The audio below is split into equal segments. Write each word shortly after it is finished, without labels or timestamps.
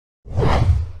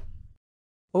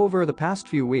Over the past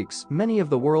few weeks, many of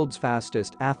the world's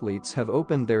fastest athletes have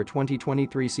opened their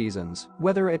 2023 seasons.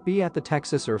 Whether it be at the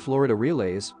Texas or Florida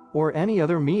relays, or any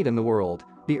other meet in the world,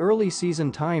 the early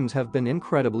season times have been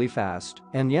incredibly fast,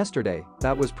 and yesterday,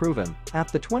 that was proven.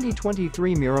 At the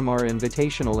 2023 Miramar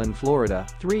Invitational in Florida,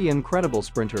 three incredible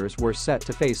sprinters were set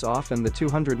to face off in the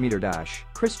 200-meter dash.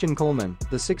 Christian Coleman,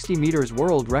 the 60 meters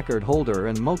world record holder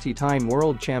and multi-time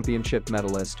world championship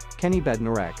medalist, Kenny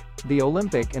Bednarek, the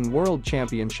Olympic and World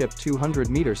Championship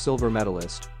 200-meter silver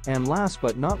medalist, and last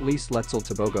but not least Letsile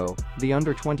Tebogo, the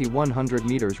under-20 100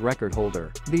 meters record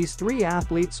holder. These three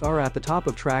athletes are at the top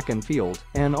of track and field,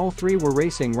 and all three were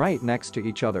racing right next to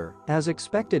each other. As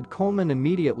expected, Coleman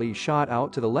immediately shot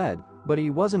out to the lead, but he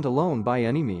wasn't alone by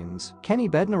any means. Kenny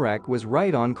Bednarek was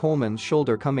right on Coleman's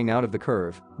shoulder coming out of the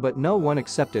curve, but no one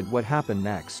accepted what happened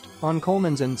next. On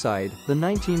Coleman's inside, the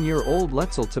 19-year-old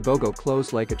Letsile Tebogo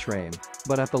closed like a train,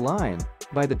 but at the line,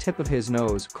 by the tip of his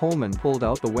nose, Coleman pulled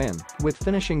out the win, with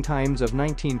finishing times of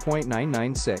 19.996,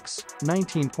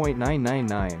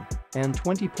 19.999, and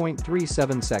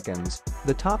 20.37 seconds.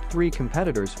 The top three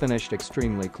competitors finished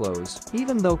extremely close.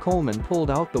 Even though Coleman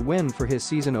pulled out the win for his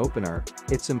season opener,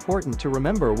 it's important to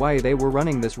remember why they were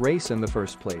running this race in the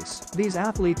first place. These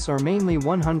athletes are mainly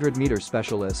 100-meter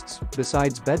specialists,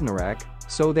 besides Bednarek,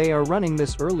 so they are running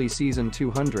this early season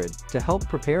 200 to help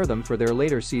prepare them for their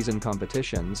later season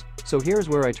competitions. So here's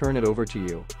where I turn it over to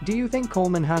you. Do you think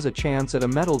Coleman has a chance at a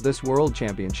medal this World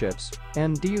Championships?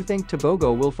 And do you think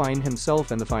Tebogo will find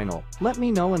himself in the final? Let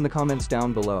me know in the comments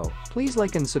down below. Please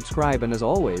like and subscribe, and as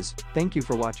always, thank you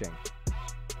for watching.